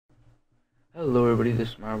Hello everybody, this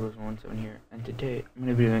is Marbles17 here, and today I'm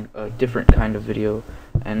going to be doing a different kind of video,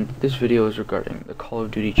 and this video is regarding the Call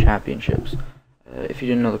of Duty Championships. If you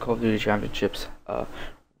didn't know, the Call of Duty Championships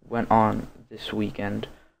went on this weekend,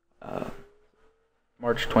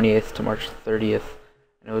 March 28th to March 30th,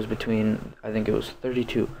 and it was between, I think it was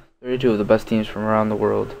 32 of the best teams from around the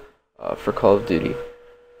world for Call of Duty.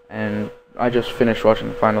 And I just finished watching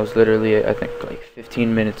the finals literally, I think like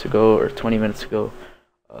 15 minutes ago or 20 minutes ago.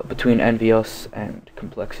 Between Envious and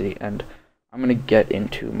Complexity, and I'm gonna get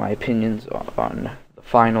into my opinions on the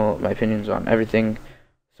final, my opinions on everything,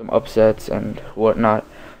 some upsets and whatnot.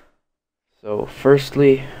 So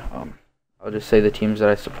firstly, I'll just say the teams that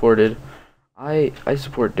I supported. I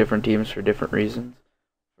support different teams for different reasons.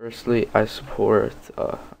 Firstly,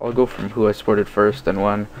 I'll go from who I supported first and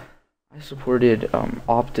when. I supported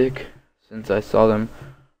Optic since I saw them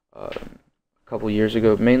couple years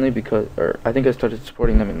ago, mainly because, or I think I started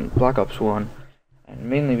supporting them in Black Ops 1, and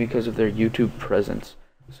mainly because of their YouTube presence.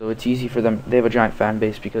 So it's easy for them, they have a giant fan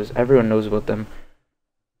base because everyone knows about them.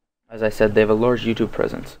 As I said, they have a large YouTube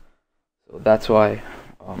presence. So that's why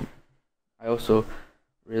I also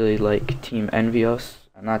really like Team Envious,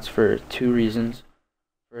 and that's for two reasons.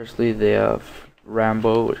 Firstly, they have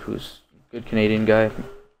Rambo, who's a good Canadian guy,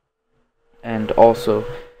 and also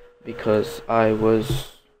because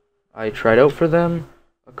I tried out for them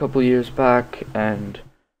a couple years back, and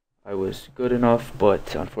I was good enough,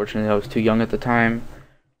 but unfortunately I was too young at the time,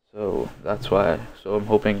 so that's why. So I'm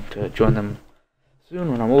hoping to join them soon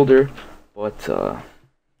when I'm older. But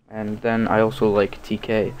and then I also like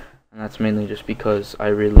TK, and that's mainly just because I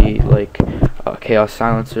really like Chaos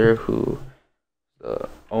Silencer, who the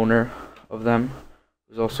owner of them,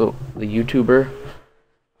 who's also the YouTuber.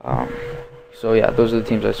 So yeah, those are the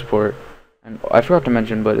teams I support. And I forgot to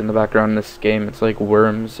mention, but in the background in this game, it's like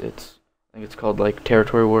Worms. I think it's called like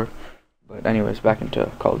Territory War. But anyways, back into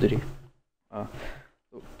Call of Duty. So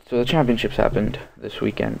the championships happened this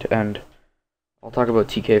weekend, and I'll talk about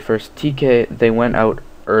TK first. TK, they went out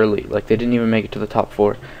early, like they didn't even make it to the top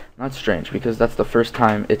 4. And that's strange because that's the first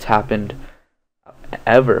time it's happened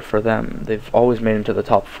ever for them. They've always made it to the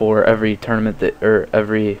top 4 every tournament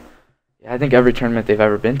I think every tournament they've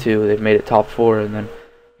ever been to, they've made it top 4, and then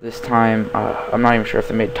this time, I'm not even sure if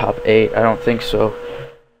they made top 8. I don't think so.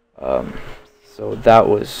 So that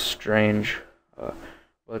was strange.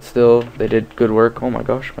 But still, they did good work. Oh my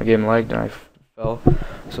gosh, my game lagged and I fell.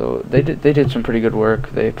 So they did some pretty good work.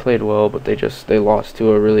 They played well, but they lost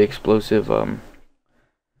to a really explosive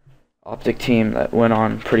Optic team that went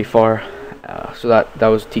on pretty far. So that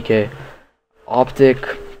was TK.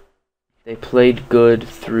 Optic, they played good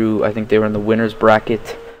through. I think they were in the winners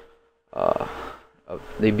bracket.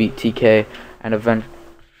 They beat TK, and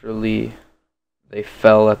eventually they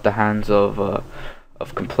fell at the hands of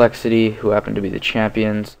Complexity, who happened to be the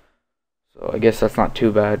champions. So I guess that's not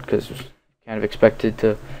too bad because it was kind of expected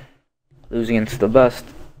to lose against the best.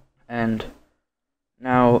 And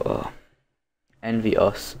now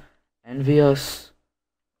Envious,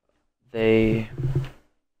 they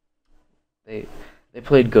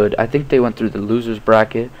played good. I think they went through the losers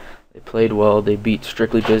bracket. They played well. They beat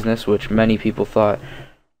Strictly Business, which many people thought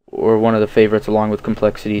were one of the favorites along with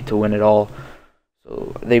Complexity to win it all.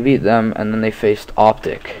 So they beat them, and then they faced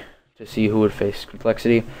Optic to see who would face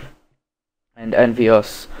Complexity. And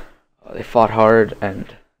Envious, they fought hard, and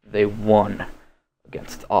they won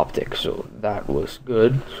against Optic. So that was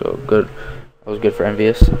good. That was good for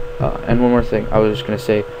Envious. And one more thing, I was just going to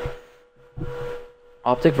say,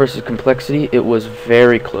 Optic versus Complexity, it was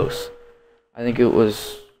very close. I think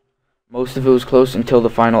most of it was close until the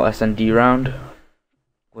final SND round,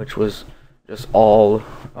 which was just all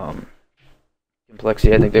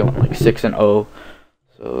Complexity. I think they went like 6-0.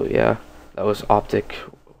 So yeah, that was Optic,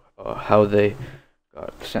 how they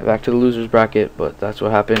got sent back to the losers bracket, but that's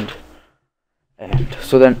what happened. And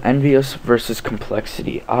so then Envious versus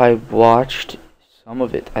Complexity. I watched some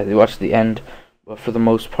of it. I watched the end, but for the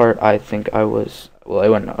most part, I think I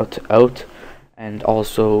went out, and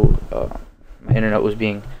also my internet was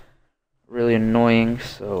being really annoying,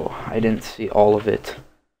 so I didn't see all of it.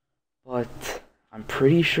 But I'm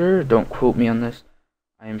pretty sure, don't quote me on this,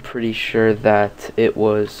 I am pretty sure that it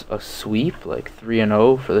was a sweep, like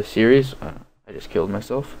 3-0 for the series. I just killed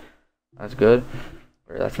myself. That's good,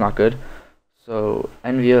 or that's not good. So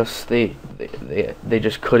Envious, they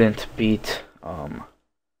just couldn't beat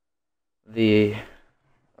the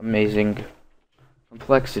amazing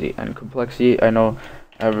Complexity. And Complexity, I know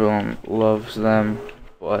everyone loves them,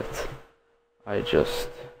 but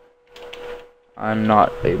I'm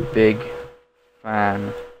not a big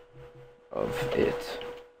fan of it.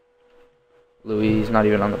 Louis. He's not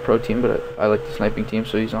even on the pro team, but I like the sniping team,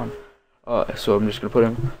 so he's on. So I'm just gonna put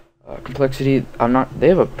him. Complexity. They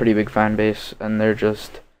have a pretty big fan base, and they're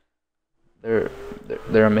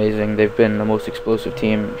amazing. They've been the most explosive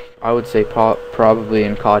team, I would say, probably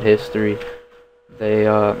in CoD history.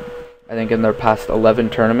 I think in their past 11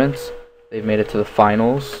 tournaments, they've made it to the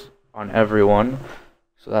finals on every one,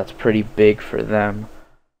 so that's pretty big for them.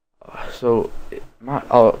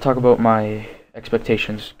 I'll talk about my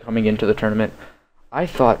expectations coming into the tournament. I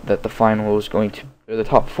thought that the final was going to, or the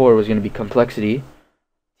top 4 was going to be Complexity,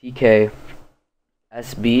 TK,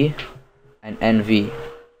 SB, and NV.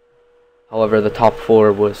 However, the top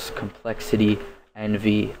 4 was Complexity,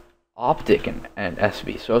 NV, Optic, and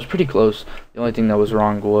SB. So it was pretty close. The only thing that was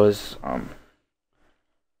wrong was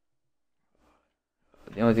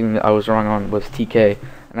the only thing that I was wrong on was TK,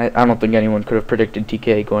 and I don't think anyone could have predicted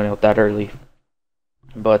TK going out that early.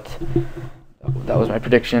 But that was my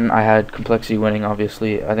prediction. I had Complexity winning,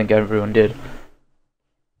 obviously. I think everyone did,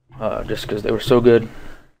 just because they were so good.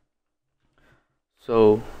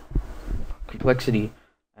 So Complexity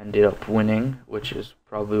ended up winning, which is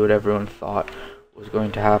probably what everyone thought was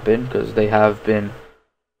going to happen, because they have been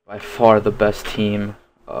by far the best team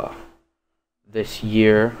this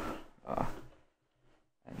year.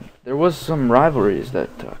 And there was some rivalries that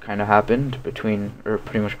kind of happened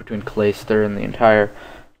pretty much between Clayster and the entire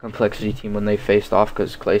Complexity team when they faced off,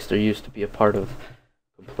 because Clayster used to be a part of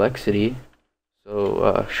Complexity.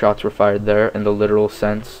 So shots were fired there in the literal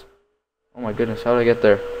sense. Oh my goodness, how did I get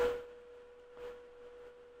there?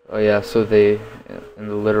 Oh yeah, so they, in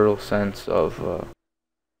the literal sense of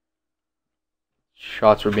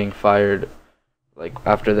shots were being fired, like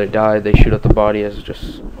after they died, they shoot at the body as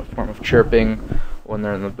just a form of chirping when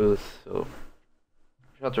they're in the booth. So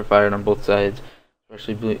shots were fired on both sides,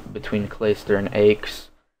 especially between Clayster and Aches.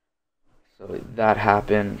 So that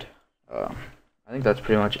happened. I think that's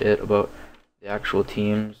pretty much it about the actual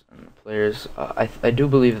teams and the players. I do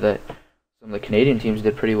believe that some of the Canadian teams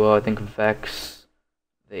did pretty well. I think Vex,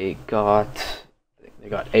 they got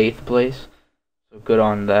 8th place, so good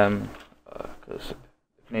on them, because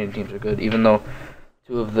the Canadian teams are good. Even though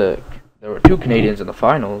there were 2 Canadians in the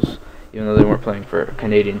finals, even though they weren't playing for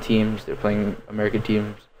Canadian teams, they were playing American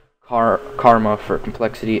teams. Karma for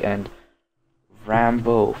Complexity and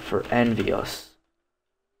Rambo for Envious.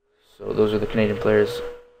 So those are the Canadian players.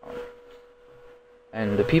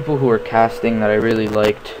 And the people who were casting that I really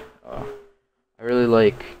liked, I really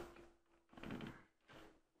like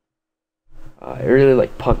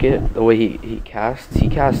Puckett, the way he casts. He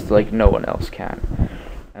casts like no one else can.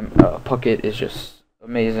 And Puckett is just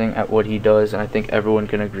amazing at what he does, and I think everyone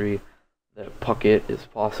can agree that Puckett is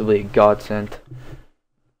possibly a godsend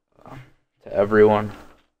to everyone.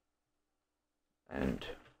 And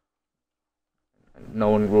no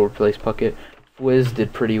one will replace Puckett. Fwiz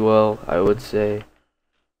did pretty well, I would say,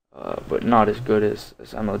 but not as good as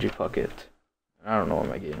MLG Puckett. I don't know why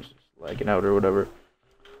my game's just lagging out or whatever.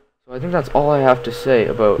 So I think that's all I have to say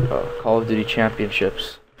about Call of Duty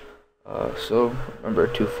Championships. So remember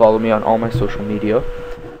to follow me on all my social media,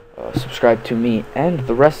 subscribe to me and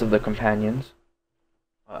the rest of the companions,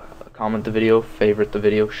 comment the video, favorite the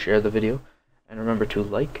video, share the video, and remember to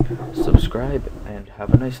like, subscribe, and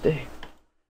have a nice day.